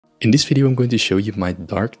In this video, I'm going to show you my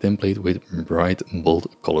dark template with bright,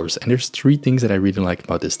 bold colors. And there's three things that I really like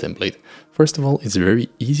about this template. First of all, it's very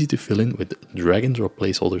easy to fill in with drag and drop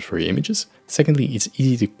placeholders for your images. Secondly, it's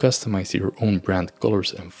easy to customize your own brand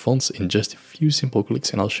colors and fonts in just a few simple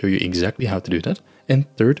clicks, and I'll show you exactly how to do that. And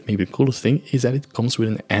third, maybe the coolest thing, is that it comes with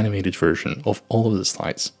an animated version of all of the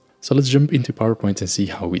slides. So let's jump into PowerPoint and see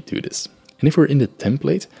how we do this. And if we're in the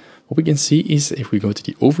template, what we can see is, if we go to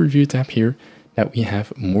the overview tab here, that we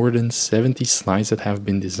have more than 70 slides that have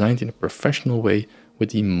been designed in a professional way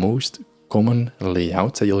with the most common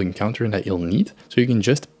layouts that you'll encounter and that you'll need. So you can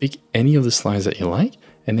just pick any of the slides that you like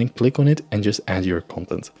and then click on it and just add your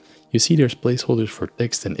content. You see there's placeholders for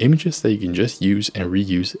text and images that you can just use and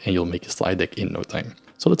reuse, and you'll make a slide deck in no time.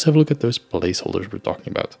 So let's have a look at those placeholders we're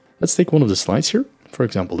talking about. Let's take one of the slides here, for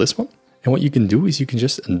example this one. And what you can do is you can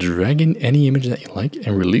just drag in any image that you like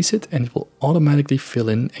and release it, and it will automatically fill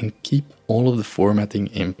in and keep all of the formatting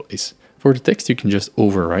in place. For the text, you can just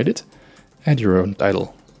override it, add your own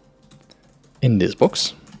title in this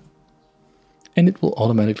box, and it will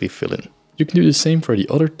automatically fill in. You can do the same for the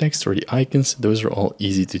other text or the icons. Those are all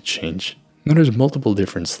easy to change. Now there's multiple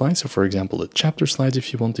different slides. So for example, the chapter slides,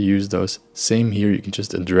 if you want to use those, same here, you can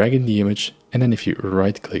just drag in the image, and then if you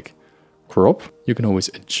right click crop, you can always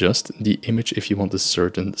adjust the image if you want a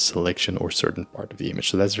certain selection or certain part of the image.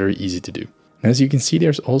 So that's very easy to do. And as you can see,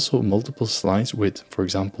 there's also multiple slides with, for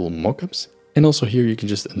example, mockups. And also here you can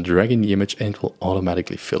just drag in the image and it will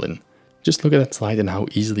automatically fill in. Just look at that slide and how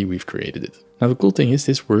easily we've created it. Now the cool thing is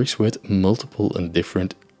this works with multiple and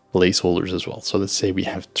different placeholders as well. So let's say we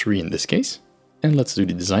have 3 in this case. And let's do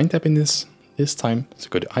the design tab in this time. So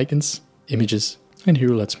go to icons, images, and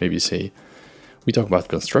here let's maybe say we talk about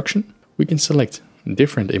construction. We can select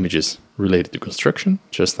different images related to construction,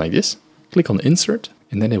 just like this. Click on insert,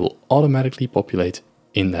 and then they will automatically populate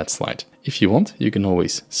in that slide. If you want, you can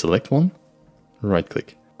always select one, right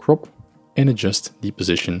click, crop, and adjust the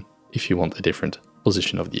position if you want a different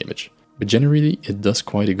position of the image. But generally, it does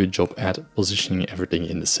quite a good job at positioning everything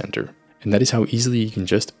in the center. And that is how easily you can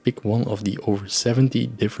just pick one of the over 70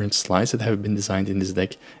 different slides that have been designed in this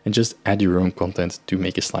deck and just add your own content to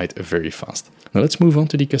make a slide very fast. Now let's move on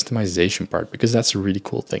to the customization part, because that's a really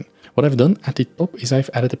cool thing. What I've done at the top is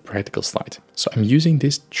I've added a practical slide. So I'm using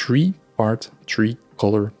this 3-part,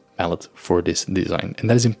 3-color palette for this design, and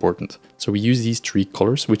that is important. So we use these 3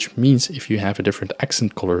 colors, which means if you have a different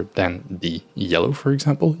accent color than the yellow, for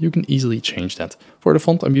example, you can easily change that. For the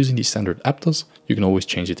font, I'm using the standard Aptos. You can always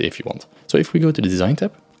change it if you want. So if we go to the design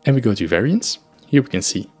tab and we go to variants, here we can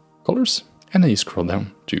see colors, and then you scroll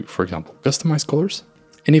down to, for example, customize colors.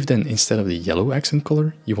 And if then instead of the yellow accent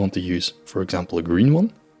color, you want to use, for example, a green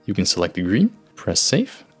one, you can select the green, press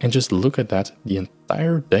save, and just look at that. The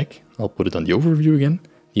entire deck, I'll put it on the overview again,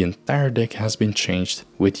 the entire deck has been changed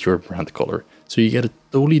with your brand color. So you get a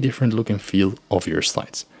totally different look and feel of your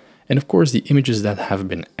slides. And of course, the images that have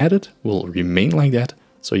been added will remain like that,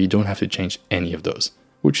 so you don't have to change any of those,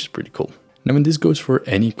 which is pretty cool. Now, and this goes for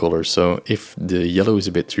any color. So if the yellow is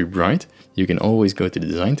a bit too bright, you can always go to the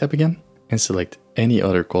design tab again and select any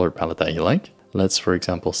other color palette that you like. Let's, for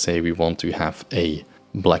example, say we want to have a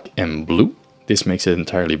black and blue. This makes it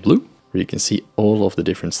entirely blue, where you can see all of the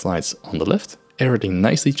different slides on the left. Everything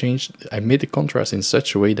nicely changed. I made the contrast in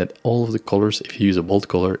such a way that all of the colors, if you use a bold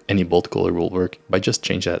color, any bold color will work by just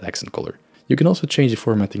changing that accent color. You can also change the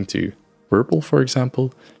formatting to purple, for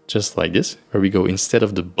example, just like this, where we go instead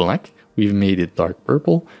of the black, we've made it dark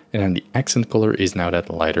purple, and then the accent color is now that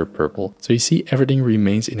lighter purple. So you see everything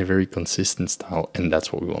remains in a very consistent style, and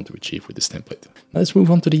that's what we want to achieve with this template. Now let's move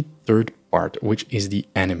on to the third part, which is the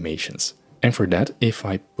animations. And for that, if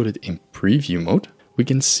I put it in preview mode, we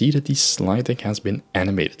can see that the slide deck has been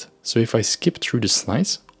animated. So if I skip through the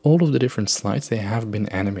slides, all of the different slides, they have been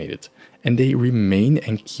animated and they remain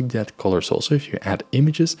and keep that color. So also if you add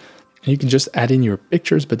images, you can just add in your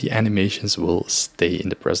pictures, but the animations will stay in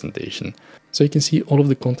the presentation. So you can see all of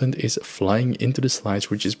the content is flying into the slides,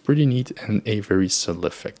 which is pretty neat and a very subtle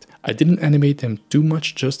effect. I didn't animate them too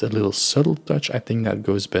much, just a little subtle touch. I think that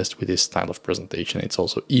goes best with this style of presentation. It's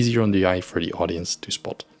also easier on the eye for the audience to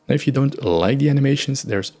spot. Now, if you don't like the animations,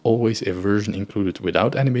 there's always a version included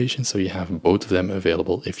without animations, so you have both of them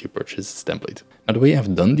available if you purchase this template. Now, the way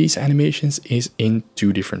I've done these animations is in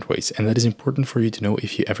 2 different ways, and that is important for you to know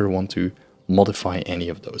if you ever want to modify any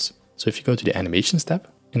of those. So if you go to the animations tab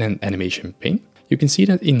and then animation pane, you can see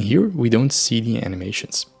that in here we don't see the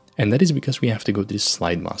animations, and that is because we have to go to the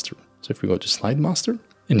slide master. So if we go to slide master,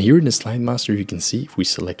 and here in the slide master you can see if we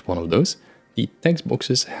select one of those, The text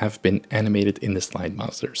boxes have been animated in the slide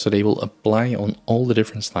master, so they will apply on all the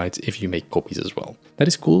different slides if you make copies as well. That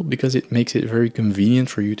is cool because it makes it very convenient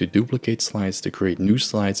for you to duplicate slides, to create new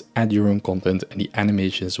slides, add your own content, and the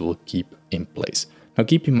animations will keep in place. Now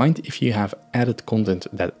keep in mind, if you have added content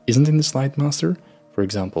that isn't in the slide master, for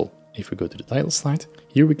example, if we go to the title slide,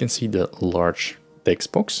 here we can see the large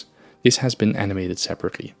text box. This has been animated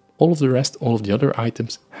separately. All of the rest, all of the other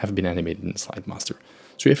items have been animated in the slide master.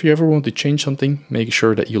 So if you ever want to change something, make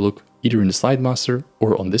sure that you look either in the slide master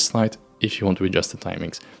or on this slide if you want to adjust the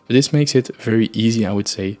timings. But this makes it very easy, I would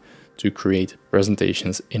say, to create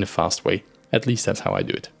presentations in a fast way. At least that's how I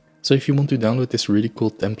do it. So if you want to download this really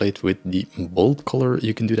cool template with the bold color,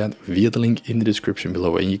 you can do that via the link in the description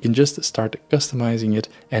below, and you can just start customizing it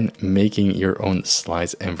and making your own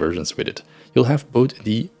slides and versions with it. You'll have both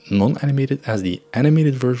the non-animated as the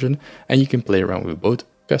animated version, and you can play around with both,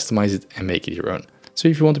 customize it and make it your own. So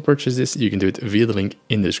if you want to purchase this, you can do it via the link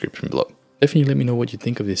in the description below. Definitely let me know what you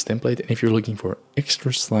think of this template, and if you're looking for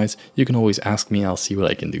extra slides, you can always ask me, I'll see what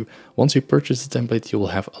I can do. Once you purchase the template, you will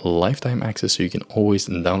have lifetime access, so you can always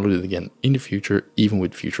download it again in the future, even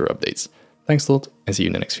with future updates. Thanks a lot, and see you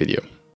in the next video.